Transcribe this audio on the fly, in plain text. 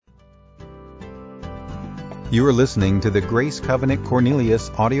You are listening to the Grace Covenant Cornelius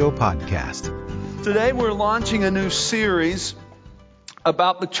audio podcast. Today we're launching a new series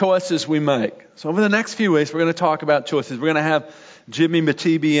about the choices we make. So over the next few weeks, we're going to talk about choices. We're going to have Jimmy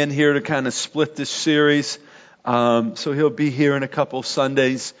Matibi in here to kind of split this series. So he'll be here in a couple of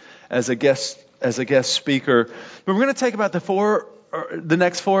Sundays as a guest speaker. But we're going to take about the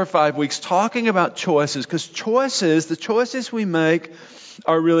next 4 or 5 weeks talking about choices, because the choices we make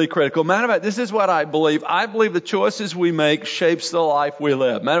are really critical. Matter of fact, this is what I believe. I believe the choices we make shapes the life we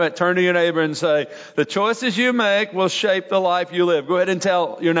live. Matter of fact, turn to your neighbor and say, the choices you make will shape the life you live. Go ahead and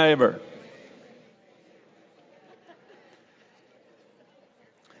tell your neighbor.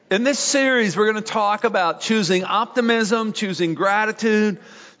 In this series, we're going to talk about choosing optimism, choosing gratitude,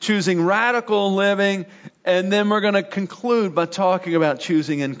 choosing radical living, and then we're going to conclude by talking about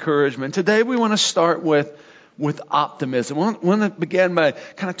choosing encouragement. Today, we want to start with optimism. I want to begin by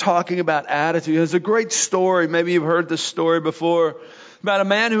kind of talking about attitude. There's a great story, maybe you've heard this story before, about a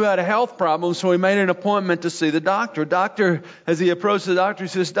man who had a health problem, so he made an appointment to see the doctor. Doctor, as he approached the doctor, he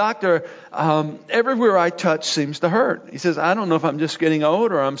says, "Doctor, everywhere I touch seems to hurt." He says, "I don't know if I'm just getting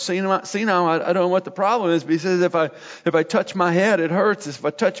old or I'm senile. I don't know what the problem is." But he says, if I touch my head, it hurts. If I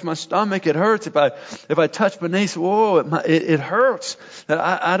touch my stomach, it hurts. If I touch my knees, it hurts.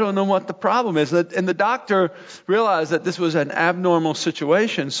 I don't know what the problem is. And the doctor realized that this was an abnormal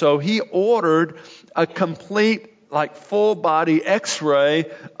situation, so he ordered a complete full body x-ray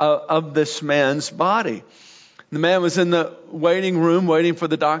of this man's body. The man was in the waiting room waiting for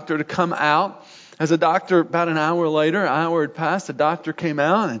the doctor to come out. As the doctor, about an hour had passed, the doctor came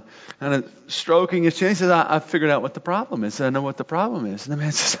out and kind of stroking his chin. He says, I figured out what the problem is. I know what the problem is. And the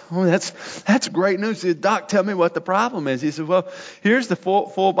man says, "Oh, that's great news." He said, "Doc, tell me what the problem is." He said, "Well, here's the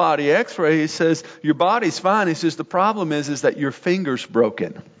full body x-ray." He says, "Your body's fine." He says, "The problem is that your finger's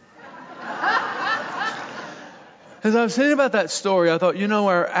broken." As I was thinking about that story, I thought,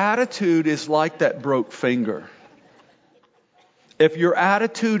 our attitude is like that broke finger. If your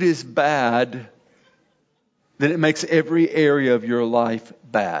attitude is bad, then it makes every area of your life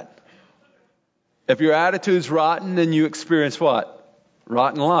bad. If your attitude's rotten, then you experience what?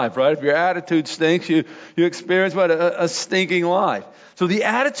 Rotten life, right? If your attitude stinks, you experience what? A stinking life. So the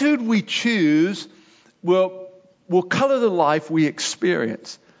attitude we choose will color the life we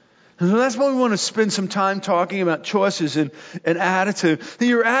experience. And so that's why we want to spend some time talking about choices and attitude.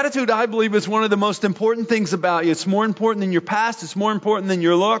 Your attitude, I believe, is one of the most important things about you. It's more important than your past. It's more important than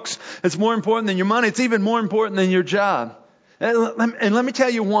your looks. It's more important than your money. It's even more important than your job. And let me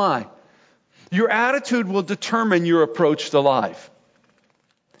tell you why. Your attitude will determine your approach to life.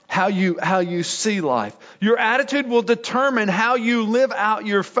 How you see life. Your attitude will determine how you live out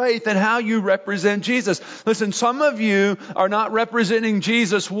your faith and how you represent Jesus. Listen, some of you are not representing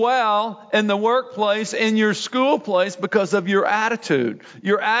Jesus well in the workplace, in your school place, because of your attitude.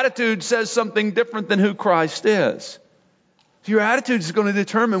 Your attitude says something different than who Christ is. Your attitude is going to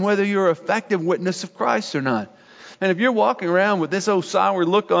determine whether you're an effective witness of Christ or not. And if you're walking around with this old sour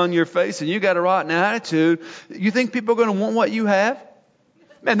look on your face and you got a rotten attitude, you think people are going to want what you have?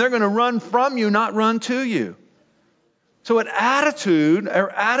 Man, they're going to run from you, not run to you. So our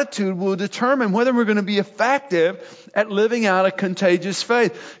attitude will determine whether we're going to be effective at living out a contagious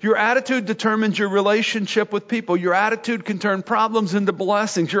faith. Your attitude determines your relationship with people. Your attitude can turn problems into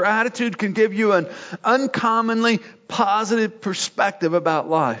blessings. Your attitude can give you an uncommonly positive perspective about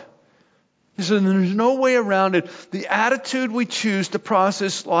life. So there's no way around it. The attitude we choose to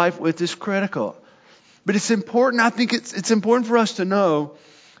process life with is critical. But it's important, I think it's important for us to know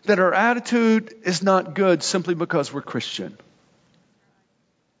that our attitude is not good simply because we're Christian.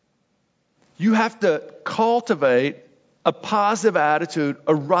 You have to cultivate a positive attitude,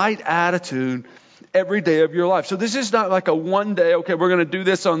 a right attitude every day of your life. So this is not like a one day, okay, we're going to do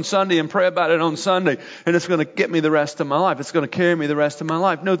this on Sunday and pray about it on Sunday, and it's going to get me the rest of my life. It's going to carry me the rest of my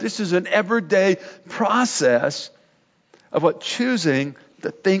life. No, this is an everyday process of choosing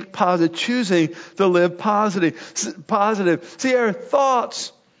to think positive, choosing to live positive. See, our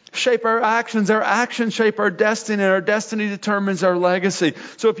thoughts shape our actions shape our destiny, and our destiny determines our legacy.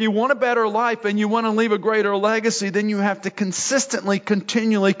 So if you want a better life and you want to leave a greater legacy, then you have to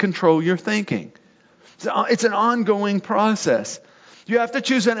continually control your thinking. It's an ongoing process. You have to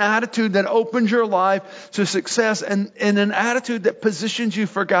choose an attitude that opens your life to success and an attitude that positions you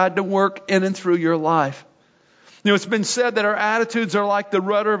for God to work in and through your life. It's been said that our attitudes are like the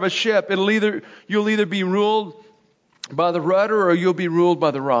rudder of a ship. You'll either be ruled by the rudder or you'll be ruled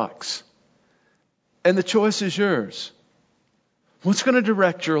by the rocks. And the choice is yours. What's going to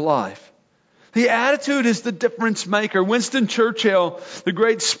direct your life? The attitude is the difference maker. Winston Churchill, the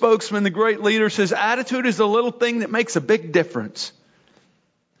great spokesman, the great leader, says attitude is the little thing that makes a big difference.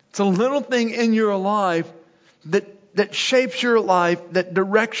 It's a little thing in your life that shapes your life, that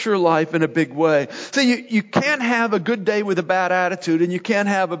directs your life in a big way. So you can't have a good day with a bad attitude, and you can't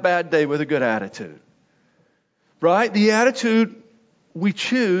have a bad day with a good attitude. Right? The attitude we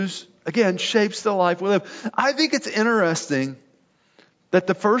choose, again, shapes the life we live. I think it's interesting that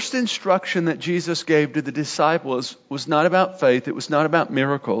the first instruction that Jesus gave to the disciples was not about faith. It was not about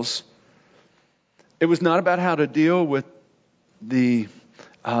miracles. It was not about how to deal with the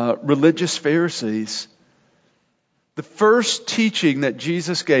religious Pharisees. The first teaching that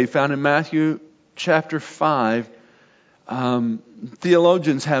Jesus gave, found in Matthew chapter 5,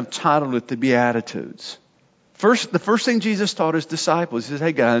 theologians have titled it the Beatitudes. The first thing Jesus taught his disciples, he says,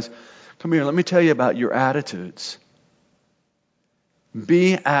 hey guys, come here, let me tell you about your attitudes.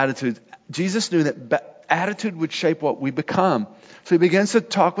 Beatitudes. Jesus knew that attitude would shape what we become. So he begins to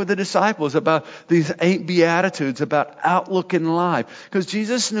talk with the disciples about these 8 Beatitudes, about outlook in life. Because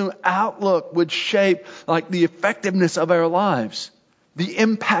Jesus knew outlook would shape like the effectiveness of our lives, the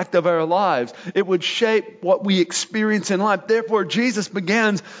impact of our lives. It would shape what we experience in life. Therefore, Jesus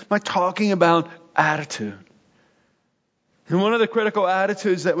begins by talking about attitude. And one of the critical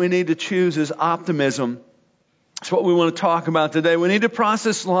attitudes that we need to choose is optimism. That's what we want to talk about today. We need to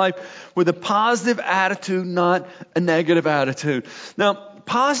process life with a positive attitude, not a negative attitude. Now,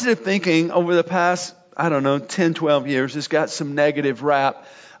 positive thinking over the past, 10, 12 years has got some negative rap,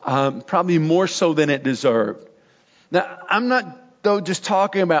 probably more so than it deserved. Now, I'm not, though, just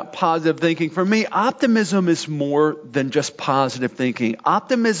talking about positive thinking. For me, optimism is more than just positive thinking.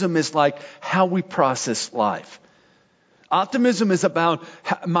 Optimism is like how we process life. Optimism is about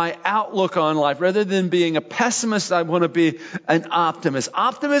my outlook on life. Rather than being a pessimist, I want to be an optimist.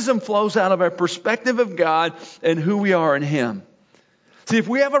 Optimism flows out of our perspective of God and who we are in Him. See, if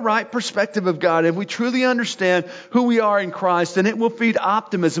we have a right perspective of God, if we truly understand who we are in Christ, then it will feed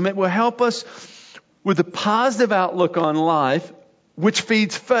optimism. It will help us with a positive outlook on life, which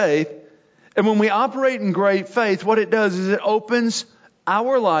feeds faith. And when we operate in great faith, what it does is it opens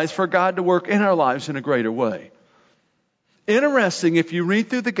our lives for God to work in our lives in a greater way. Interesting, if you read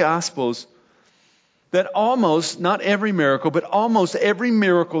through the Gospels, that almost, not every miracle, but almost every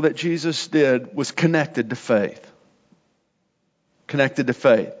miracle that Jesus did was connected to faith. Connected to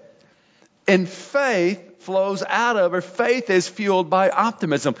faith. And faith flows out of, or faith is fueled by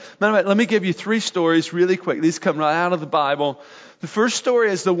optimism. Matter of fact, let me give you 3 stories really quick. These come right out of the Bible. The first story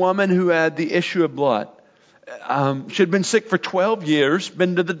is the woman who had the issue of blood. She had been sick for 12 years,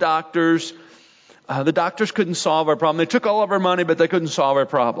 been to the doctors. The doctors couldn't solve our problem. They took all of her money, but they couldn't solve our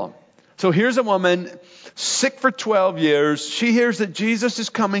problem. So here's a woman sick for 12 years. She hears that Jesus is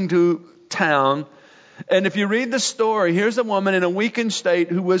coming to town. And if you read the story, here's a woman in a weakened state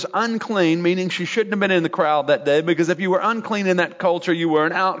who was unclean, meaning she shouldn't have been in the crowd that day, because if you were unclean in that culture, you were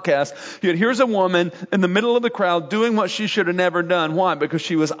an outcast. Yet here's a woman in the middle of the crowd doing what she should have never done. Why? Because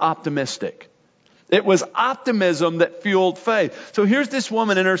she was optimistic. It was optimism that fueled faith. So here's this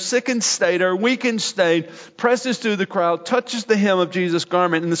woman in her sickened state, her weakened state, presses through the crowd, touches the hem of Jesus'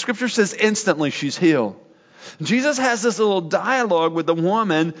 garment, and the scripture says instantly she's healed. Jesus has this little dialogue with the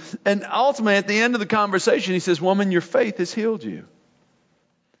woman, and ultimately at the end of the conversation, he says, woman, your faith has healed you.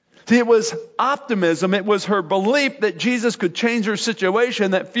 See, it was optimism. It was her belief that Jesus could change her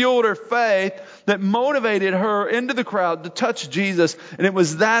situation that fueled her faith, that motivated her into the crowd to touch Jesus. And it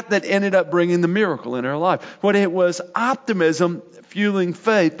was that ended up bringing the miracle in her life. But it was optimism fueling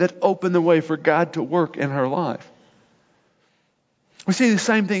faith that opened the way for God to work in her life. We see the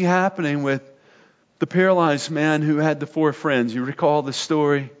same thing happening with the paralyzed man who had the 4 friends. You recall the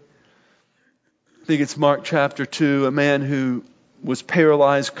story? I think it's Mark chapter 2, a man who was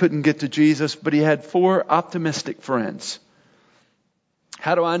paralyzed, couldn't get to Jesus, but he had 4 optimistic friends.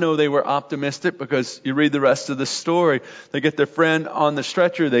 How do I know they were optimistic? Because you read the rest of the story. They get their friend on the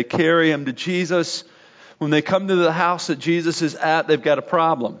stretcher, they carry him to Jesus. When they come to the house that Jesus is at, they've got a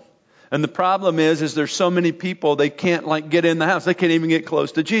problem. And the problem is there's so many people, they can't get in the house. They can't even get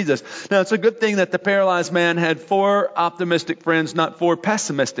close to Jesus. Now, it's a good thing that the paralyzed man had 4 optimistic friends, not 4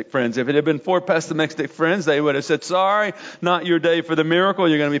 pessimistic friends. If it had been 4 pessimistic friends, they would have said, sorry, not your day for the miracle.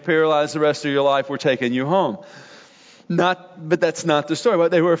 You're going to be paralyzed the rest of your life. We're taking you home. But that's not the story.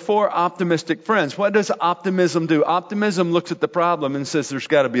 But they were 4 optimistic friends. What does optimism do? Optimism looks at the problem and says there's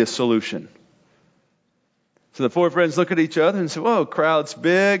got to be a solution. So the 4 friends look at each other and say, whoa, crowd's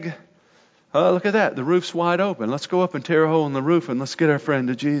big. Oh, look at that. The roof's wide open. Let's go up and tear a hole in the roof and let's get our friend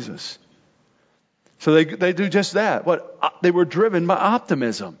to Jesus. So they do just that. They were driven by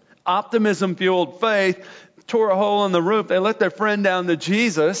optimism. Optimism fueled faith tore a hole in the roof. They let their friend down to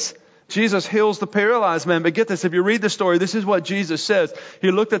Jesus. Jesus heals the paralyzed man. But get this, if you read the story, this is what Jesus says.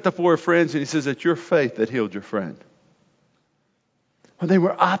 He looked at the four friends and he says, it's your faith that healed your friend. Well, they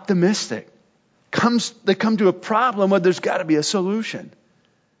were optimistic. They come to a problem where there's got to be a solution.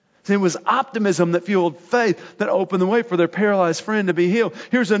 It was optimism that fueled faith that opened the way for their paralyzed friend to be healed.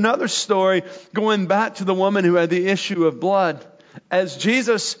 Here's another story going back to the woman who had the issue of blood. As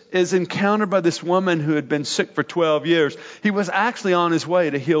Jesus is encountered by this woman who had been sick for 12 years, he was actually on his way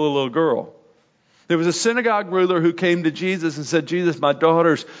to heal a little girl. There was a synagogue ruler who came to Jesus and said, Jesus, my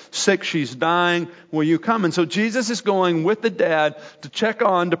daughter's sick. She's dying. Will you come? And so Jesus is going with the dad to check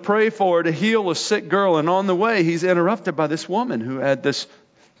on, to pray for her, to heal a sick girl. And on the way, he's interrupted by this woman who had this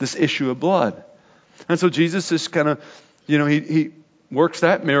issue of blood. And so Jesus is kind of, he works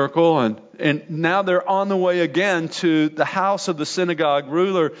that miracle. And now they're on the way again to the house of the synagogue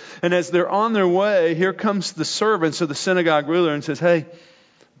ruler. And as they're on their way, here comes the servants of the synagogue ruler and says, hey,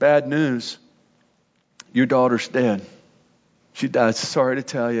 bad news. Your daughter's dead. She died. Sorry to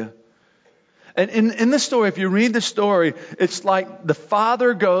tell you. And in the story, if you read the story, it's like the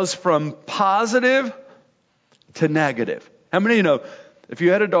father goes from positive to negative. How many of you know, if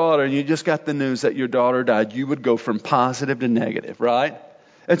you had a daughter and you just got the news that your daughter died, you would go from positive to negative, right?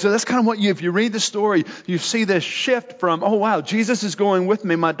 And so that's kind of what if you read the story, you see this shift from, oh wow, Jesus is going with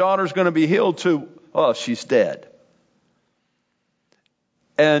me, my daughter's going to be healed, to, oh, she's dead.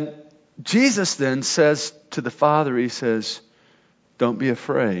 And Jesus then says to the father, he says, don't be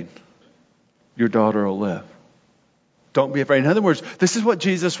afraid. Your daughter will live. Don't be afraid. In other words, this is what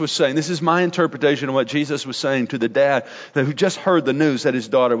Jesus was saying. This is my interpretation of what Jesus was saying to the dad who just heard the news that his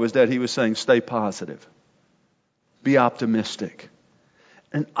daughter was dead. He was saying, stay positive. Be optimistic.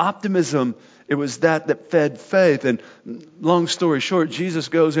 And optimism, it was that fed faith. And long story short, Jesus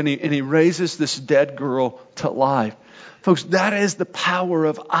goes and he raises this dead girl to life. Folks, that is the power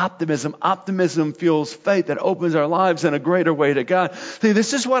of optimism. Optimism fuels faith that opens our lives in a greater way to God. See,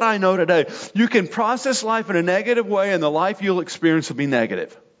 this is what I know today. You can process life in a negative way and the life you'll experience will be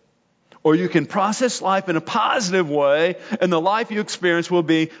negative. Or you can process life in a positive way and the life you experience will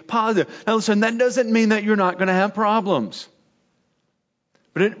be positive. Now listen, that doesn't mean that you're not going to have problems.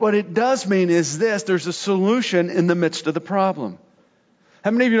 But what it does mean is this: there's a solution in the midst of the problem. How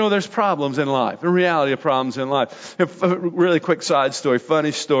many of you know there's problems in life? In reality of problems in life. A really quick side story,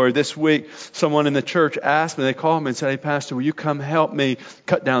 funny story. This week, someone in the church asked me, they called me and said, hey, Pastor, will you come help me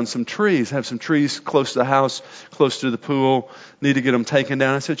cut down some trees? I have some trees close to the house, close to the pool. Need to get them taken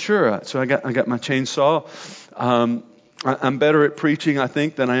down. I said, sure. So I got my chainsaw. I'm better at preaching, I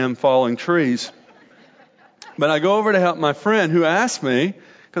think, than I am falling trees. But I go over to help my friend who asked me,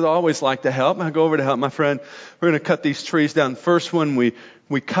 because I always like to help. I go over to help my friend. We're going to cut these trees down. The first one we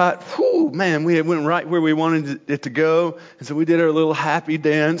cut, man, we went right where we wanted it to go. And so we did our little happy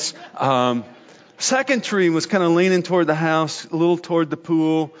dance. Second tree was kind of leaning toward the house, a little toward the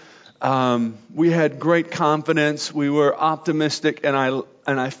pool. We had great confidence. We were optimistic, and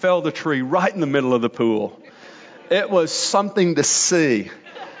I felled the tree right in the middle of the pool. It was something to see.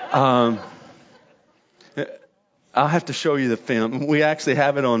 I'll have to show you the film. We actually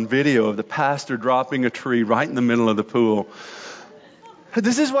have it on video of the pastor dropping a tree right in the middle of the pool.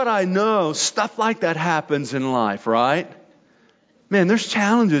 This is what I know. Stuff like that happens in life, right? Man, there's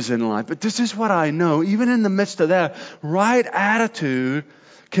challenges in life, but this is what I know. Even in the midst of that, right attitude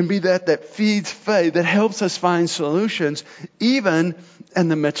can be that feeds faith, that helps us find solutions, even in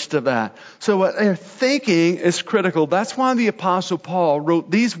the midst of that. So what thinking is critical. That's why the Apostle Paul wrote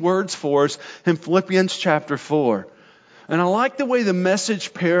these words for us in Philippians chapter 4. And I like the way the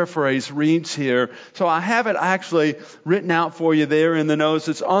Message paraphrase reads here. So I have it actually written out for you there in the notes.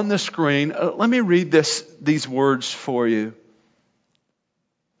 It's on the screen. Let me read these words for you.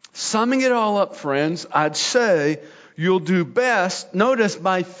 Summing it all up, friends, I'd say you'll do best, notice,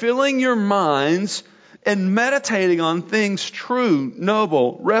 by filling your minds and meditating on things true,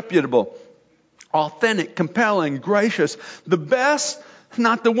 noble, reputable, authentic, compelling, gracious, the best,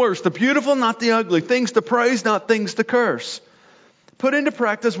 not the worst, the beautiful, not the ugly, things to praise, not things to curse. Put into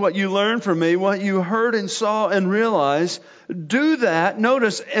practice what you learned from me, what you heard and saw and realized. Do that,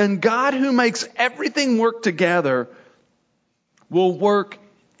 notice, and God who makes everything work together will work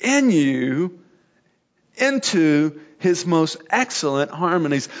in you into His most excellent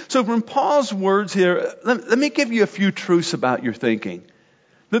harmonies. So from Paul's words here, let me give you a few truths about your thinking.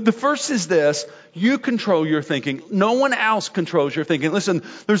 The first is this: you control your thinking. No one else controls your thinking. Listen,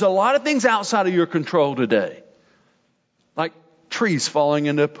 there's a lot of things outside of your control today. Like trees falling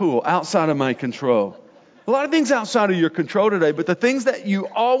into a pool, outside of my control. A lot of things outside of your control today, but the things that you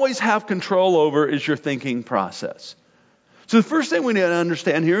always have control over is your thinking process. So the first thing we need to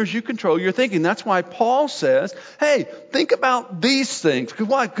understand here is you control your thinking. That's why Paul says, hey, think about these things.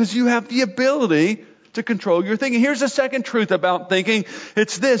 Why? Because you have the ability to control your thinking. Here's the second truth about thinking.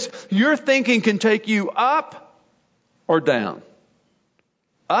 It's this. Your thinking can take you up or down.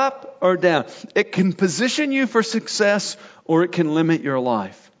 Up or down. It can position you for success or it can limit your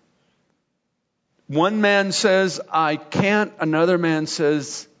life. One man says, I can't. Another man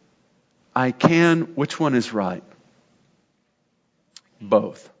says, I can. Which one is right?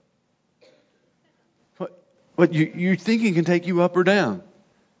 Both. What your thinking can take you up or down.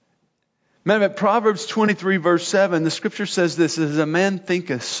 Matter of fact, Proverbs 23 verse 7, the scripture says this, as a man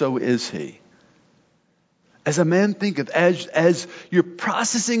thinketh, so is he. As a man thinketh, as you're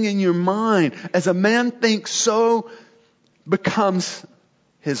processing in your mind, as a man thinks, so becomes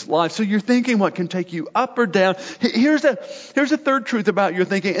his life. So you're thinking what can take you up or down. Here's a third truth about your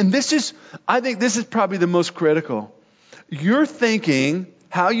thinking. And I think this is probably the most critical. Your thinking,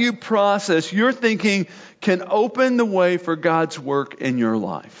 how you process, your thinking can open the way for God's work in your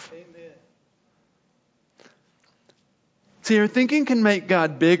life. Amen. See, our thinking can make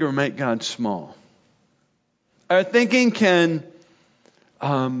God big or make God small. Our thinking can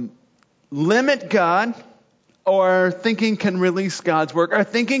limit God, or our thinking can release God's work. Our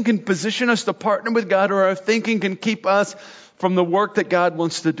thinking can position us to partner with God, or our thinking can keep us from the work that God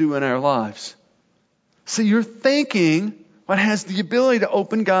wants to do in our lives. So your thinking has the ability to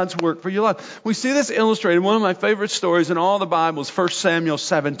open God's work for your life. We see this illustrated. One of my favorite stories in all the Bible is 1 Samuel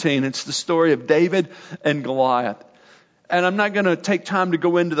 17. It's the story of David and Goliath. And I'm not going to take time to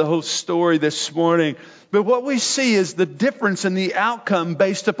go into the whole story this morning. But what we see is the difference in the outcome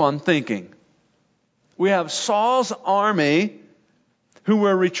based upon thinking. We have Saul's army who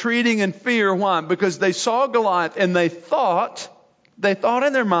were retreating in fear. Why? Because they saw Goliath and they thought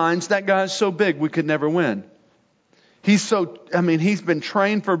in their minds, that guy's so big we could never win. He's been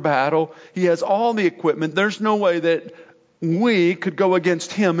trained for battle. He has all the equipment. There's no way that we could go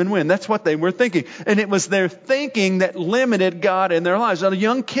against him and win. That's what they were thinking. And it was their thinking that limited God in their lives. Now, a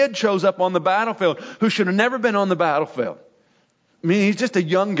young kid shows up on the battlefield who should have never been on the battlefield. I mean, he's just a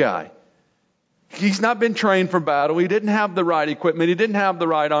young guy. He's not been trained for battle. He didn't have the right equipment. He didn't have the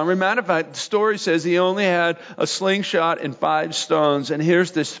right armor. Matter of fact, the story says he only had a slingshot and 5 stones. And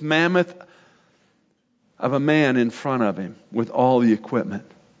here's this mammoth of a man in front of him with all the equipment.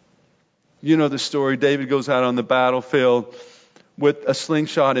 You know the story. David goes out on the battlefield with a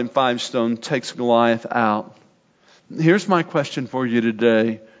slingshot and 5 stones, takes Goliath out. Here's my question for you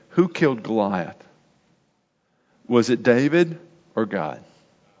today. Who killed Goliath? Was it David or God?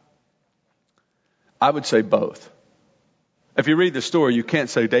 I would say both. If you read the story, you can't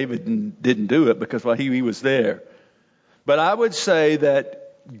say David didn't do it because he was there. But I would say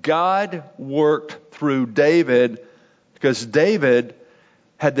that God worked through David because David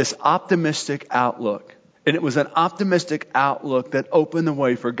had this optimistic outlook. And it was an optimistic outlook that opened the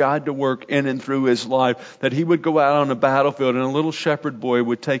way for God to work in and through his life. That he would go out on a battlefield and a little shepherd boy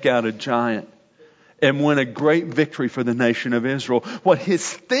would take out a giant and win a great victory for the nation of Israel. It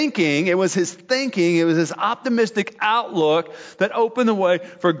was his optimistic outlook that opened the way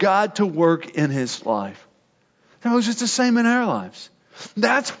for God to work in his life. It was just the same in our lives.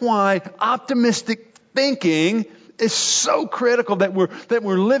 That's why optimistic thinking is so critical, that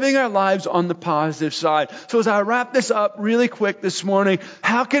we're living our lives on the positive side. So as I wrap this up really quick this morning,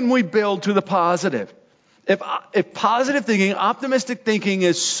 how can we build to the positive? If positive thinking, optimistic thinking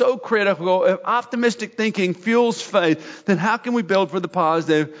is so critical, if optimistic thinking fuels faith, then how can we build for the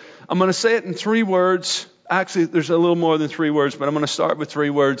positive? I'm going to say it in 3 words. Actually, there's a little more than 3 words, but I'm going to start with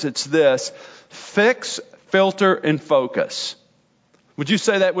 3 words. It's this: fix, filter, and focus. Would you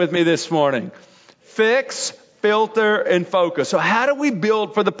say that with me this morning? Fix, filter, and focus. So how do we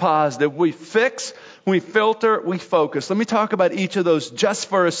build for the positive? We fix, we filter, we focus. Let me talk about each of those just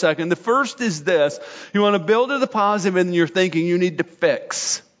for a second. The first is this. You want to build to the positive in your thinking, you need to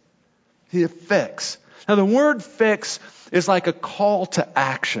fix. You need to fix. Now the word fix is like a call to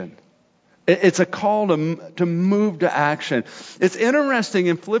action. It's a call to move to action. It's interesting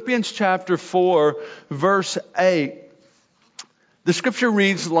in Philippians chapter 4, verse 8. The scripture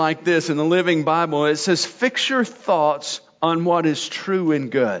reads like this in the Living Bible. It says, fix your thoughts on what is true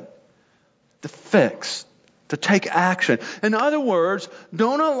and good. To fix, to take action. In other words,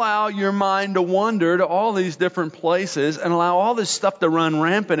 don't allow your mind to wander to all these different places and allow all this stuff to run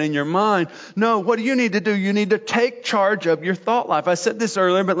rampant in your mind. No, what do you need to do? You need to take charge of your thought life. I said this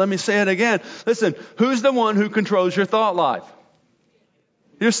earlier, but let me say it again. Listen, who's the one who controls your thought life?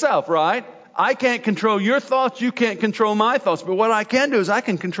 Yourself, right? I can't control your thoughts. You can't control my thoughts. But what I can do is I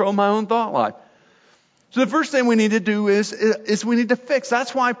can control my own thought life. So the first thing we need to do is we need to fix.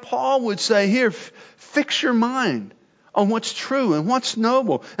 That's why Paul would say here, fix your mind on what's true and what's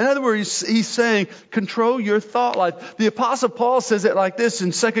noble. In other words, he's saying, control your thought life. The Apostle Paul says it like this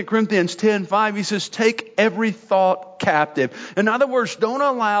in 2 Corinthians 10:5. He says, take every thought captive. In other words, don't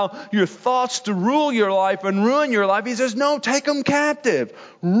allow your thoughts to rule your life and ruin your life. He says, no, take them captive.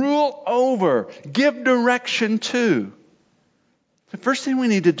 Rule over. Give direction to. The first thing we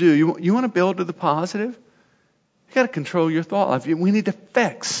need to do, you want to build to the positive? You got to control your thought life. We need to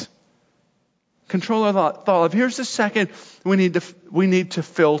fix. Control our thought life. Here's the second. We need to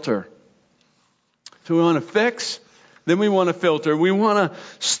filter. So we want to fix, then we want to filter. We want to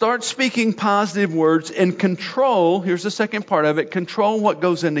start speaking positive words and control. Here's the second part of it. Control what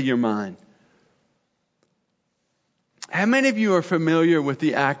goes into your mind. How many of you are familiar with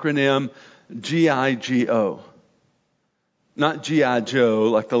the acronym GIGO? Not G.I. Joe,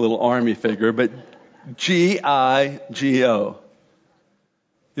 like the little army figure, but GIGO.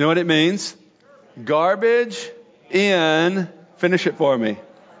 You know what it means? Garbage in, finish it for me.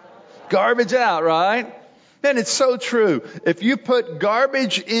 Garbage out, right? And it's so true. If you put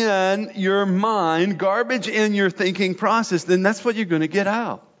garbage in your mind, garbage in your thinking process, then that's what you're going to get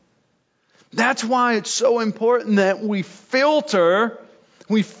out. That's why it's so important that we filter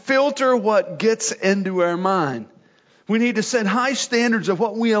what gets into our mind. We need to set high standards of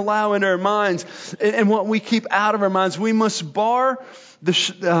what we allow in our minds and what we keep out of our minds. We must bar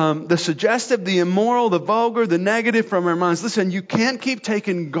the suggestive, the immoral, the vulgar, the negative from our minds. Listen, you can't keep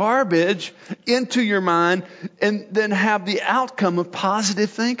taking garbage into your mind and then have the outcome of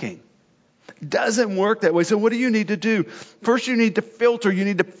positive thinking. It doesn't work that way. So what do you need to do? First, you need to filter. You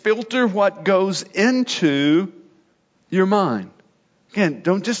need to filter what goes into your mind. Again,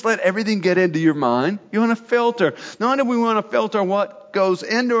 don't just let everything get into your mind. You want to filter. Not only do we want to filter what goes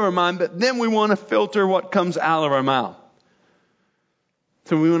into our mind, but then we want to filter what comes out of our mouth.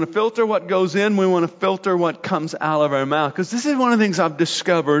 So we want to filter what goes in. We want to filter what comes out of our mouth. Because this is one of the things I've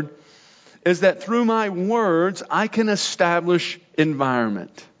discovered is that through my words, I can establish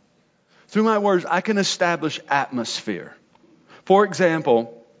environment. Through my words, I can establish atmosphere. For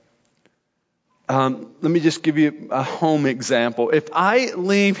example, let me just give you a home example. If I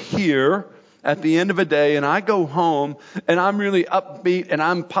leave here at the end of a day and I go home and I'm really upbeat and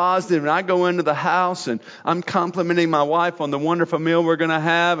I'm positive and I go into the house and I'm complimenting my wife on the wonderful meal we're going to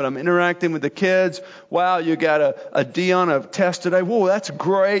have and I'm interacting with the kids. Wow, you got a D on a test today. Whoa, that's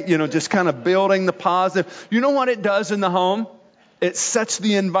great. Just kind of building the positive. You know what it does in the home? It sets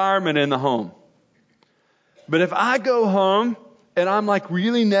the environment in the home. But if I go home and I'm like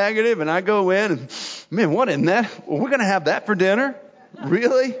really negative and I go in and, man, what in that? Well, we're going to have that for dinner?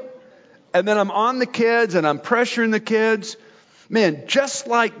 Really? And then I'm on the kids and I'm pressuring the kids. Man, just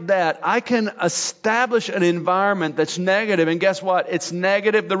like that, I can establish an environment that's negative. And guess what? It's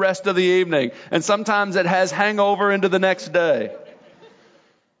negative the rest of the evening. And sometimes it has hangover into the next day.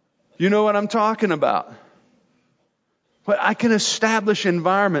 You know what I'm talking about? But I can establish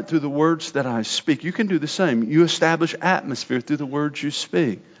environment through the words that I speak. You can do the same. You establish atmosphere through the words you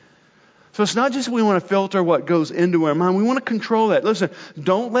speak. So it's not just we want to filter what goes into our mind. We want to control that. Listen,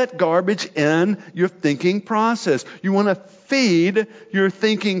 don't let garbage in your thinking process. You want to feed your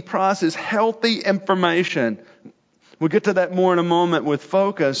thinking process healthy information. We'll get to that more in a moment with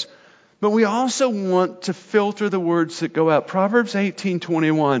focus. But we also want to filter the words that go out. Proverbs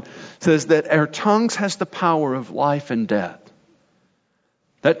 18:21 says that our tongues has the power of life and death.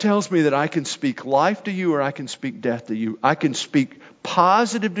 That tells me that I can speak life to you or I can speak death to you. I can speak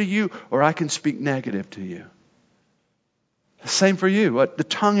positive to you or I can speak negative to you. The same for you. The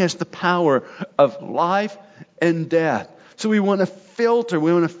tongue has the power of life and death. So we want to filter.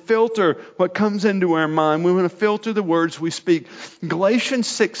 We want to filter what comes into our mind. We want to filter the words we speak. Galatians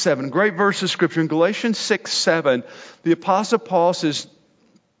 6:7, great verse of Scripture. In Galatians 6:7, the Apostle Paul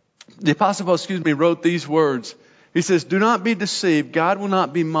wrote these words. He says, do not be deceived. God will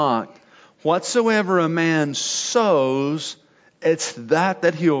not be mocked. Whatsoever a man sows, it's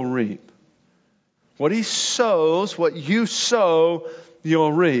that he'll reap. What he sows, what you sow,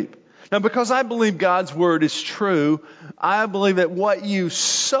 you'll reap. Now, because I believe God's word is true, I believe that what you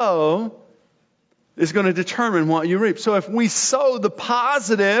sow is going to determine what you reap. So if we sow the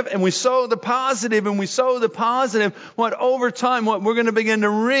positive, and we sow the positive, and we sow the positive, over time, what we're going to begin to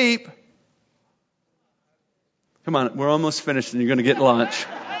reap. Come on, we're almost finished and you're going to get lunch.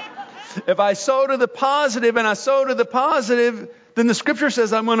 If I sow to the positive and I sow to the positive, then the Scripture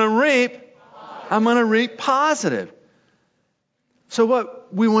says I'm going to reap positive. So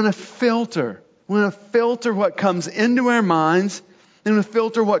we want to filter. We want to filter what comes into our minds and we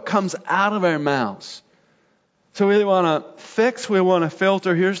filter what comes out of our mouths. So we want to fix, we want to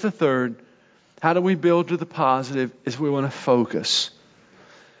filter. Here's the third. How do we build to the positive? Is we want to focus.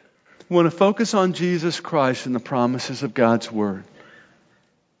 We want to focus on Jesus Christ and the promises of God's Word.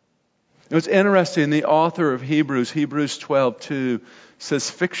 It's interesting, the author of Hebrews 12:2, says,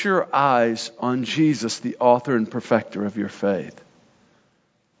 fix your eyes on Jesus, the author and perfecter of your faith.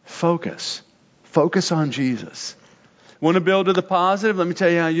 Focus. Focus on Jesus. Want to build to the positive? Let me tell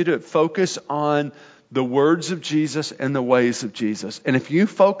you how you do it. Focus on the words of Jesus and the ways of Jesus. And if you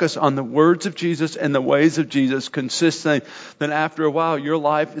focus on the words of Jesus and the ways of Jesus consistently, then after a while your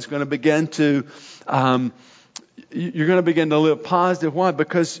life is going to begin to you're going to begin to live positive. Why?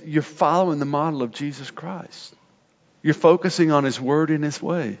 Because you're following the model of Jesus Christ. You're focusing on His Word and His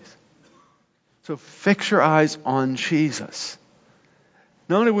ways. So fix your eyes on Jesus.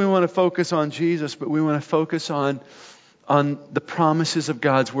 Not only do we want to focus on Jesus, but we want to focus on the promises of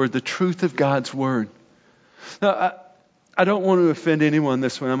God's Word, the truth of God's Word. Now, I don't want to offend anyone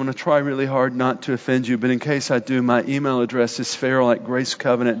this way. I'm going to try really hard not to offend you, but in case I do, my email address is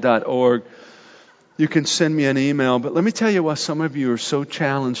farrell@gracecovenant.org. You can send me an email, but let me tell you why some of you are so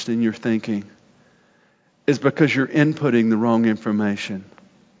challenged in your thinking. Is because you're inputting the wrong information.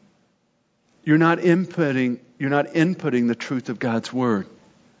 You're not inputting the truth of God's Word.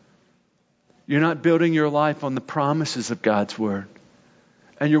 You're not building your life on the promises of God's Word.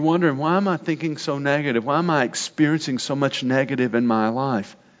 And you're wondering, why am I thinking so negative? Why am I experiencing so much negative in my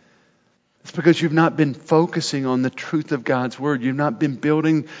life? It's because you've not been focusing on the truth of God's Word. You've not been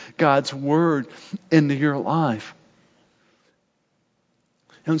building God's Word into your life.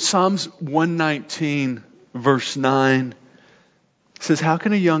 In Psalms 119, verse 9, it says, how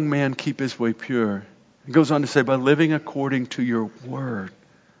can a young man keep his way pure? It goes on to say, by living according to your Word.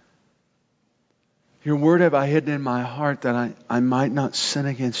 Your Word have I hidden in my heart that I might not sin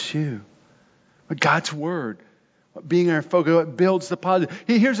against you. But God's Word, being our focus, it builds the positive.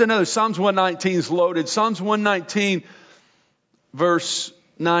 Here's another. Psalms 119 is loaded. Psalms 119, verse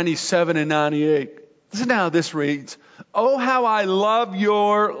 97 and 98. Listen to how this reads. Oh, how I love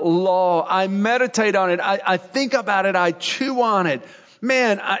your law. I meditate on it. I think about it. I chew on it.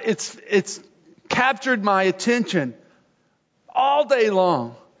 Man, it's captured my attention all day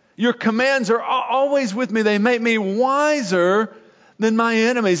long. Your commands are always with me. They make me wiser than my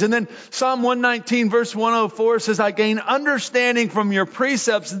enemies. And then Psalm 119 verse 104 says, I gain understanding from your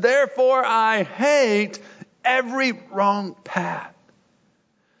precepts. Therefore I hate every wrong path.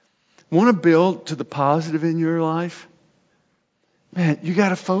 Want to build to the positive in your life? Man, you got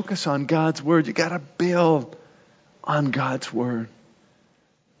to focus on God's Word. You got to build on God's Word.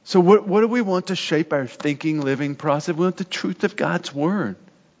 So what do we want to shape our thinking, living process? We want the truth of God's Word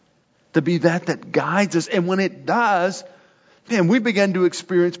to be that guides us. And when it does, man, we begin to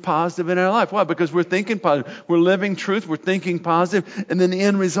experience positive in our life. Why? Because we're thinking positive. We're living truth. We're thinking positive. And then the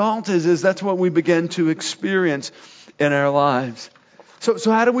end result is that's what we begin to experience in our lives.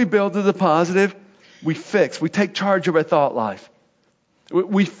 So how do we build to the positive? We fix. We take charge of our thought life.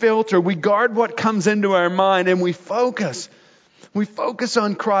 We filter. We guard what comes into our mind, and we focus. We focus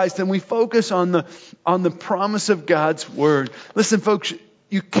on Christ, and we focus on the promise of God's Word. Listen, folks,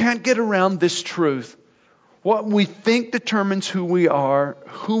 you can't get around this truth. What we think determines who we are.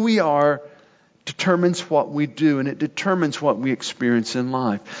 Who we are determines what we do, and it determines what we experience in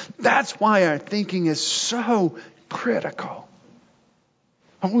life. That's why our thinking is so critical.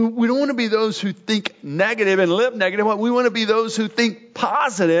 We don't want to be those who think negative and live negative. We want to be those who think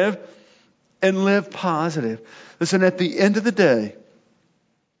positive and live positive. Listen, at the end of the day,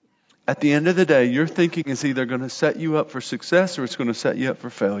 your thinking is either going to set you up for success or it's going to set you up for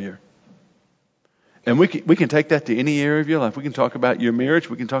failure. And we can take that to any area of your life. We can talk about your marriage.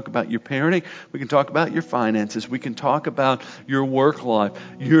 We can talk about your parenting. We can talk about your finances. We can talk about your work life.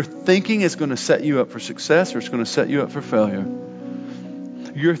 Your thinking is going to set you up for success or it's going to set you up for failure.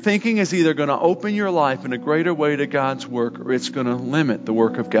 Your thinking is either going to open your life in a greater way to God's work or it's going to limit the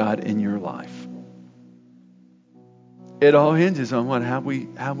work of God in your life. It all hinges on how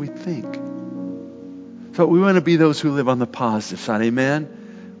we think. So we want to be those who live on the positive side.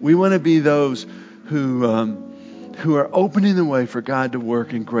 Amen? We want to be those who are opening the way for God to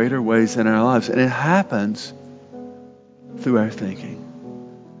work in greater ways in our lives. And it happens through our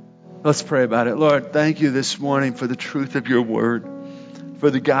thinking. Let's pray about it. Lord, thank you this morning for the truth of your word, for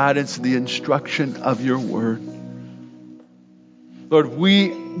the guidance and the instruction of your word. Lord,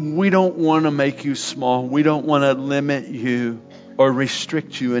 we don't want to make you small. We don't want to limit you or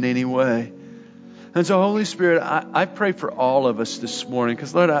restrict you in any way. And so, Holy Spirit, I pray for all of us this morning,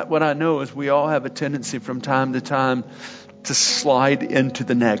 because, Lord, what I know is we all have a tendency from time to time to slide into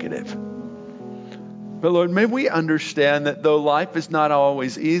the negative. But, Lord, may we understand that though life is not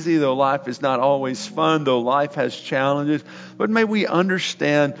always easy, though life is not always fun, though life has challenges, but may we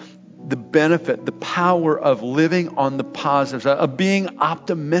understand the benefit, the power of living on the positives, of being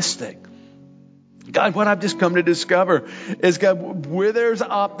optimistic. God, what I've just come to discover is, God, where there's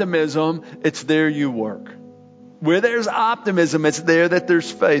optimism, it's there you work. Where there's optimism, it's there that there's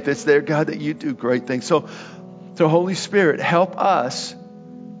faith. It's there, God, that you do great things. So Holy Spirit, help us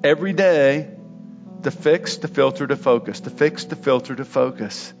every day to fix, to filter, to focus. To fix, to filter, to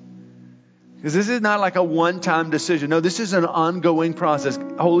focus. Because this is not like a one-time decision. No, this is an ongoing process.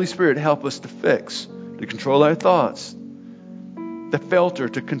 Holy Spirit, help us to fix, to control our thoughts. The filter,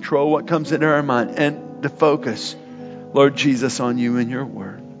 to control what comes into our mind, and to focus, Lord Jesus, on you and your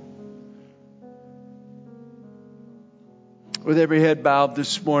word. With every head bowed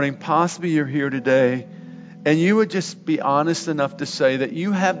this morning, possibly you're here today and you would just be honest enough to say that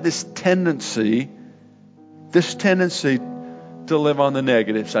you have this tendency to live on the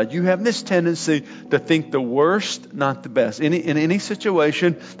negative side. You have this tendency to think the worst, not the best. In any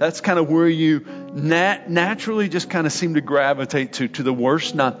situation, that's kind of where you naturally just kind of seem to gravitate to the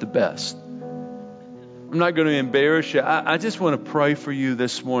worst, not the best. I'm not going to embarrass you. I just want to pray for you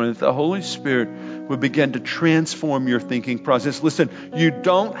this morning that the Holy Spirit would begin to transform your thinking process. Listen, you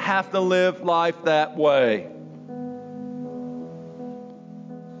don't have to live life that way.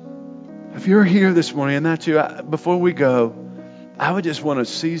 If you're here this morning and that's you, before we go, I would just want to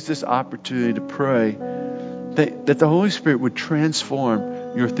seize this opportunity to pray that the Holy Spirit would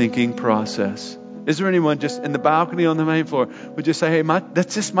transform your thinking process. Is there anyone just in the balcony on the main floor would just say, hey,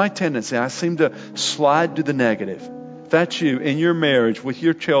 that's just my tendency. I seem to slide to the negative. If that's you, in your marriage, with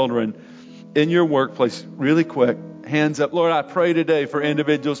your children, in your workplace, really quick, hands up. Lord, I pray today for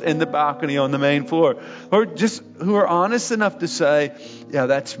individuals in the balcony on the main floor, Lord, just who are honest enough to say, yeah,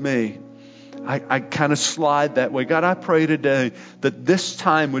 that's me. I kind of slide that way. God, I pray today that this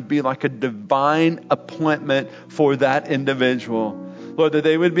time would be like a divine appointment for that individual. Lord, that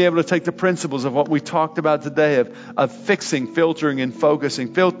they would be able to take the principles of what we talked about today of fixing, filtering, and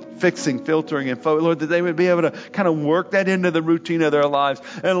focusing. Fixing, filtering, and focusing. Lord, that they would be able to kind of work that into the routine of their lives.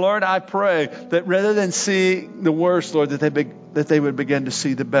 And Lord, I pray that rather than see the worst, Lord, that they would begin to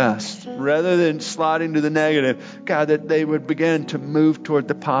see the best. Rather than sliding to the negative, God, that they would begin to move toward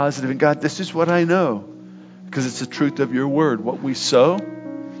the positive. And God, this is what I know, because it's the truth of your word. What we sow,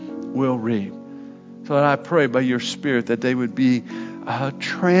 we'll reap. So Lord, I pray by your Spirit that they would be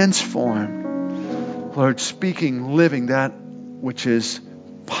transformed. Lord, speaking, living that which is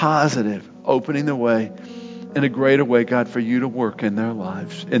positive, opening the way in a greater way, God, for you to work in their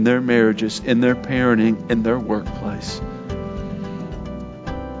lives, in their marriages, in their parenting, in their workplace.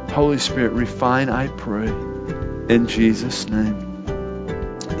 Holy Spirit, refine, I pray, in Jesus' name.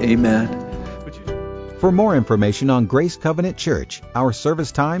 Amen. For more information on Grace Covenant Church, our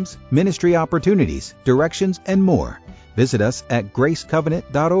service times, ministry opportunities, directions, and more, visit us at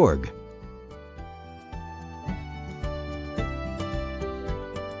gracecovenant.org.